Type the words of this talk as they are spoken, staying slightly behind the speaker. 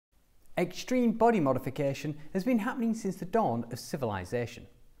Extreme body modification has been happening since the dawn of civilization.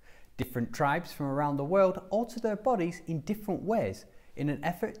 Different tribes from around the world alter their bodies in different ways in an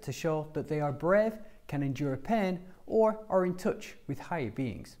effort to show that they are brave, can endure pain, or are in touch with higher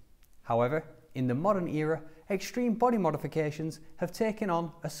beings. However, in the modern era, extreme body modifications have taken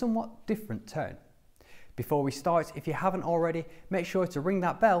on a somewhat different turn. Before we start, if you haven't already, make sure to ring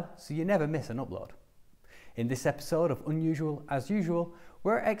that bell so you never miss an upload. In this episode of Unusual as Usual,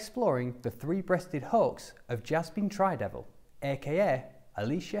 we're exploring the three-breasted hoax of Jasmine TriDevil, aka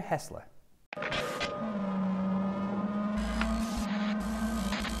Alisha Hessler.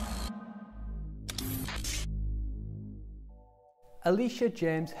 Alisha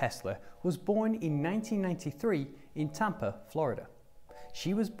James Hessler was born in 1993 in Tampa, Florida.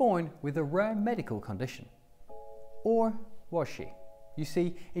 She was born with a rare medical condition. Or was she? You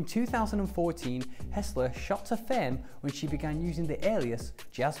see, in 2014, Hessler shot to fame when she began using the alias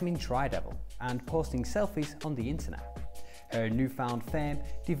Jasmine TriDevil and posting selfies on the internet. Her newfound fame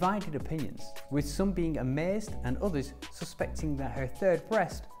divided opinions, with some being amazed and others suspecting that her third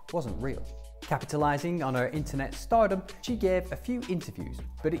breast wasn't real. Capitalizing on her internet stardom, she gave a few interviews,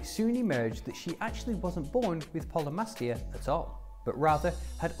 but it soon emerged that she actually wasn't born with polymastia at all, but rather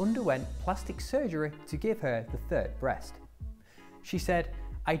had underwent plastic surgery to give her the third breast. She said,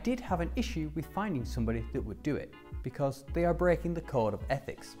 "I did have an issue with finding somebody that would do it, because they are breaking the code of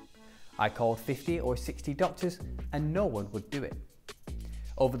ethics. I called 50 or 60 doctors and no one would do it."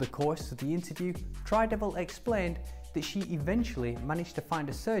 Over the course of the interview, TriDevil explained that she eventually managed to find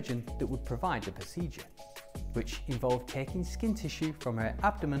a surgeon that would provide the procedure, which involved taking skin tissue from her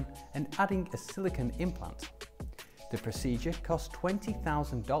abdomen and adding a silicone implant. The procedure cost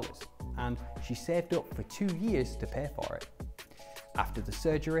 $20,000 and she saved up for 2 years to pay for it. After the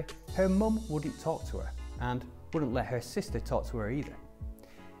surgery, her mum wouldn't talk to her and wouldn't let her sister talk to her either,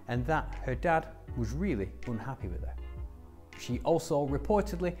 and that her dad was really unhappy with her. She also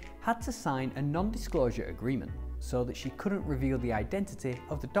reportedly had to sign a non-disclosure agreement so that she couldn't reveal the identity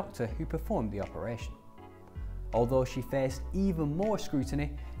of the doctor who performed the operation. Although she faced even more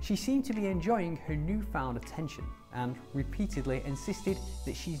scrutiny, she seemed to be enjoying her newfound attention and repeatedly insisted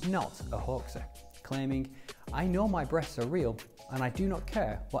that she's not a hoaxer, claiming, "I know my breasts are real and I do not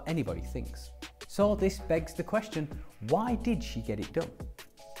care what anybody thinks." So this begs the question, why did she get it done?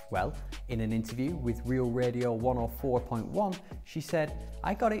 Well, in an interview with Real Radio 104.1, she said,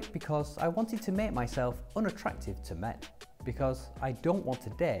 "I got it because I wanted to make myself unattractive to men, because I don't want to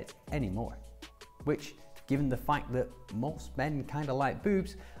date anymore." Which, given the fact that most men kinda like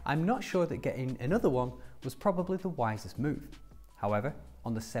boobs, I'm not sure that getting another one was probably the wisest move. However,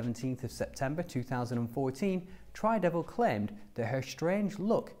 on the 17th of September 2014, TriDevil claimed that her strange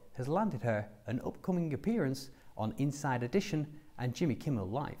look has landed her an upcoming appearance on Inside Edition and Jimmy Kimmel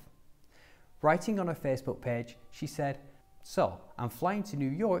Live. Writing on her Facebook page, she said, "So, I'm flying to New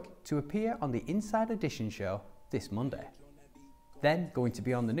York to appear on the Inside Edition show this Monday. Then going to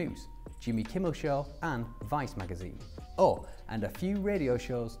be on the news, Jimmy Kimmel Show and Vice magazine. Oh, and a few radio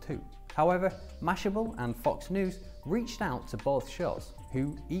shows too." However, Mashable and Fox News reached out to both shows,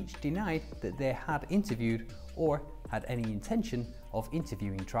 who each denied that they had interviewed or had any intention of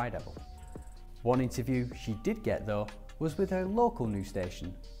interviewing TriDevil. One interview she did get though was with her local news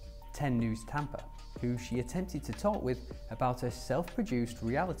station, 10 News Tampa, who she attempted to talk with about her self-produced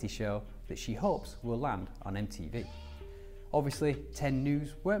reality show that she hopes will land on MTV. Obviously, 10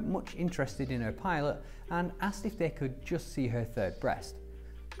 News weren't much interested in her pilot and asked if they could just see her third breast.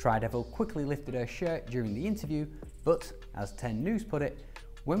 TriDevil quickly lifted her shirt during the interview, but as 10 News put it,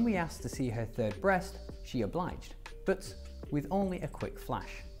 "When we asked to see her third breast, she obliged, but with only a quick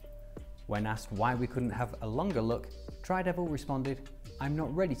flash." When asked why we couldn't have a longer look, TriDevil responded, "I'm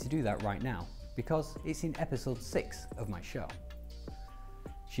not ready to do that right now, because it's in episode 6 of my show."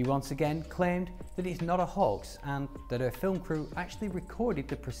 She once again claimed that it's not a hoax and that her film crew actually recorded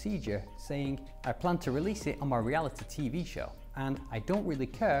the procedure, saying, "I plan to release it on my reality TV show, and I don't really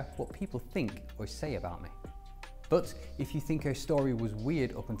care what people think or say about me." But if you think her story was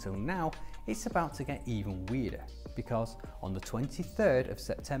weird up until now, it's about to get even weirder, because on the 23rd of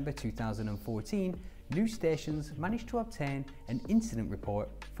September 2014, news stations managed to obtain an incident report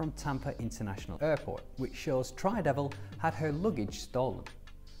from Tampa International Airport, which shows TriDevil had her luggage stolen.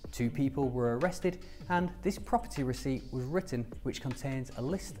 2 people were arrested, and this property receipt was written, which contains a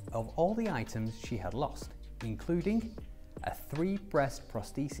list of all the items she had lost, including a 3-breast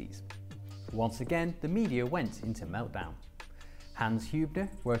prosthesis. Once again, the media went into meltdown. Hans Hubner,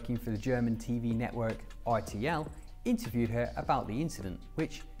 working for the German TV network RTL, interviewed her about the incident,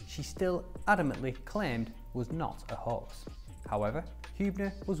 which she still adamantly claimed was not a hoax. However,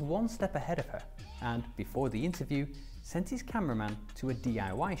 Huebner was one step ahead of her and, before the interview, sent his cameraman to a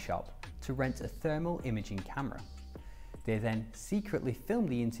DIY shop to rent a thermal imaging camera. They then secretly filmed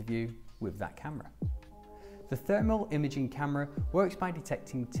the interview with that camera. The thermal imaging camera works by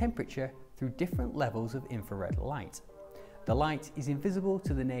detecting temperature through different levels of infrared light. The light is invisible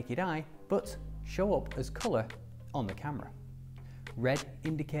to the naked eye but show up as colour on the camera. Red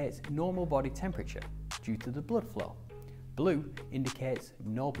indicates normal body temperature due to the blood flow. Blue indicates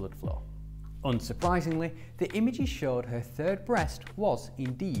no blood flow. Unsurprisingly, the images showed her third breast was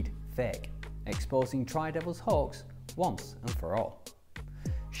indeed fake, exposing TriDevil's hoax once and for all.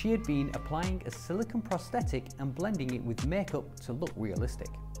 She had been applying a silicone prosthetic and blending it with makeup to look realistic.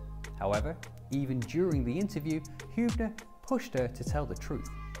 However, even during the interview, Huebner pushed her to tell the truth,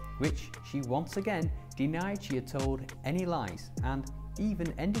 which she once again denied she had told any lies and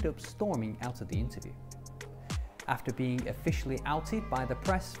even ended up storming out of the interview. After being officially outed by the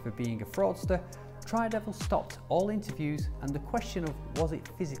press for being a fraudster, TriDevil stopped all interviews and the question of was it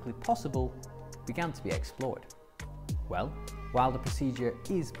physically possible began to be explored. Well, while the procedure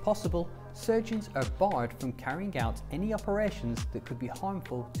is possible, surgeons are barred from carrying out any operations that could be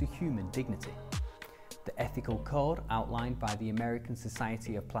harmful to human dignity. The ethical code outlined by the American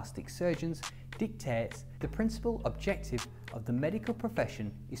Society of Plastic Surgeons dictates the principal objective of the medical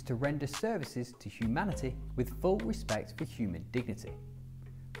profession is to render services to humanity with full respect for human dignity.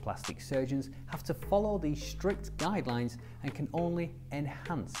 Plastic surgeons have to follow these strict guidelines and can only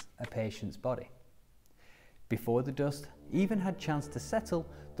enhance a patient's body. Before the dust even had chance to settle,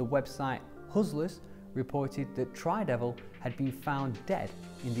 the website Hustlers reported that TriDevil had been found dead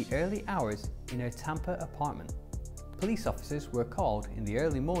in the early hours in her Tampa apartment. Police officers were called in the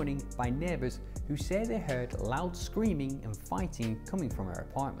early morning by neighbours who say they heard loud screaming and fighting coming from her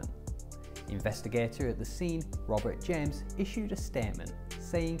apartment. Investigator at the scene, Robert James, issued a statement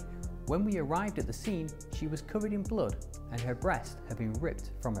saying, "When we arrived at the scene, she was covered in blood and her breast had been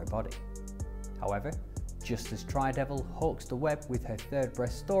ripped from her body." However, just as TriDevil hoaxed the web with her third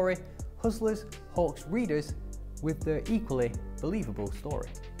breast story, Hustlers hoaxed readers with their equally believable story.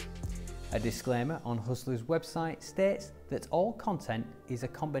 A disclaimer on Hustlers' website states that all content is a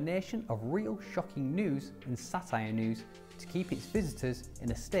combination of real shocking news and satire news to keep its visitors in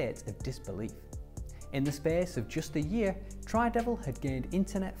a state of disbelief. In the space of just a year, TriDevil had gained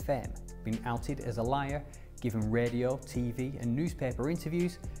internet fame, been outed as a liar, given radio, TV and newspaper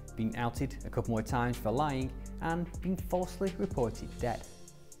interviews, been outed a couple more times for lying, and been falsely reported dead.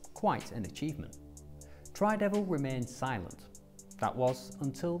 Quite an achievement. TriDevil remained silent. That was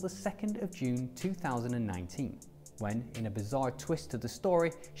until the 2nd of June 2019, when, in a bizarre twist to the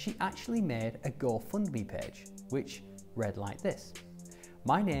story, she actually made a GoFundMe page, which read like this: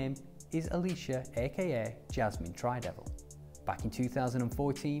 "My name is Alisha, aka Jasmine TriDevil. Back in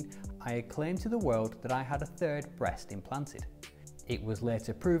 2014, I had claimed to the world that I had a third breast implanted. It was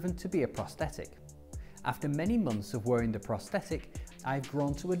later proven to be a prosthetic. After many months of wearing the prosthetic, I've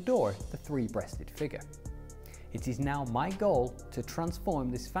grown to adore the three-breasted figure. It is now my goal to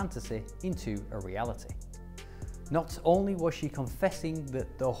transform this fantasy into a reality." Not only was she confessing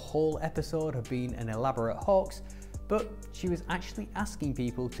that the whole episode had been an elaborate hoax, but she was actually asking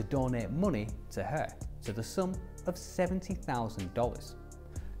people to donate money to her, to the sum of $70,000.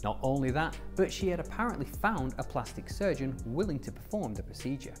 Not only that, but she had apparently found a plastic surgeon willing to perform the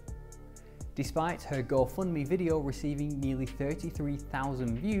procedure. Despite her GoFundMe video receiving nearly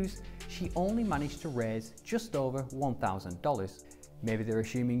 33,000 views, she only managed to raise just over $1,000. Maybe they're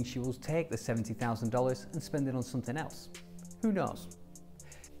assuming she will take the $70,000 and spend it on something else. Who knows?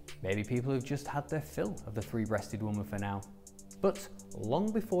 Maybe people have just had their fill of the three-breasted woman for now. But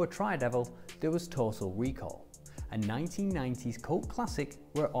long before TriDevil, there was Total Recall, a 1990s cult classic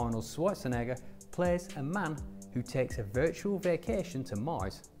where Arnold Schwarzenegger plays a man who takes a virtual vacation to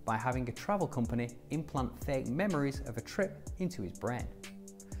Mars by having a travel company implant fake memories of a trip into his brain.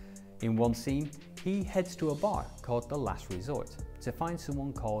 In one scene, he heads to a bar called The Last Resort to find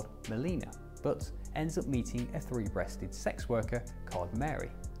someone called Melina, but ends up meeting a three-breasted sex worker called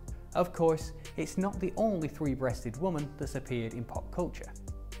Mary. Of course, it's not the only three-breasted woman that's appeared in pop culture.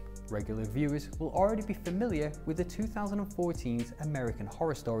 Regular viewers will already be familiar with the 2014's American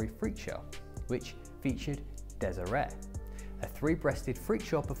Horror Story Freak Show, which featured Desiree, a three-breasted freak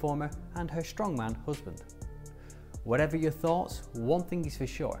show performer and her strongman husband. Whatever your thoughts, one thing is for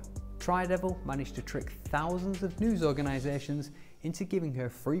sure: TriDevil managed to trick thousands of news organisations into giving her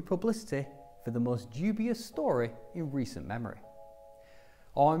free publicity for the most dubious story in recent memory.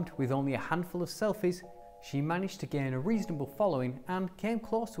 Armed with only a handful of selfies, she managed to gain a reasonable following and came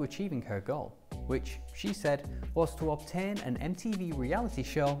close to achieving her goal, which she said was to obtain an MTV reality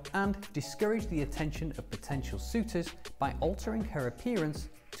show and discourage the attention of potential suitors by altering her appearance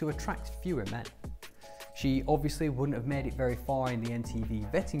to attract fewer men. She obviously wouldn't have made it very far in the MTV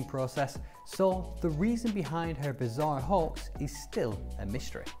vetting process, so the reason behind her bizarre hoax is still a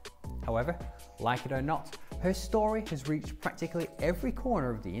mystery. However, like it or not, her story has reached practically every corner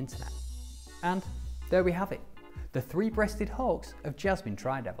of the internet. And there we have it, the three-breasted hoax of Jasmine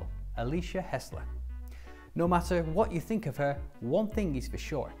TriDevil, Alisha Hessler. No matter what you think of her, one thing is for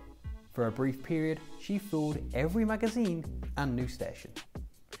sure. For a brief period, she fooled every magazine and news station.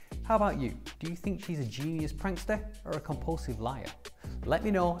 How about you? Do you think she's a genius prankster or a compulsive liar? Let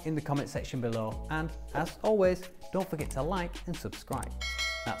me know in the comment section below, and as always, don't forget to like and subscribe.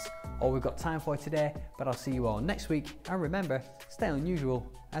 That's all we've got time for today, but I'll see you all next week, and remember, stay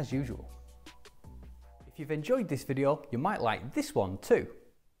unusual as usual. If you've enjoyed this video, you might like this one too.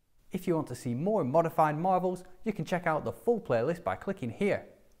 If you want to see more modified marvels, you can check out the full playlist by clicking here.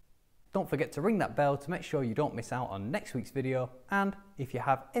 Don't forget to ring that bell to make sure you don't miss out on next week's video, and if you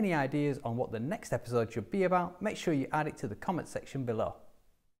have any ideas on what the next episode should be about, make sure you add it to the comment section below.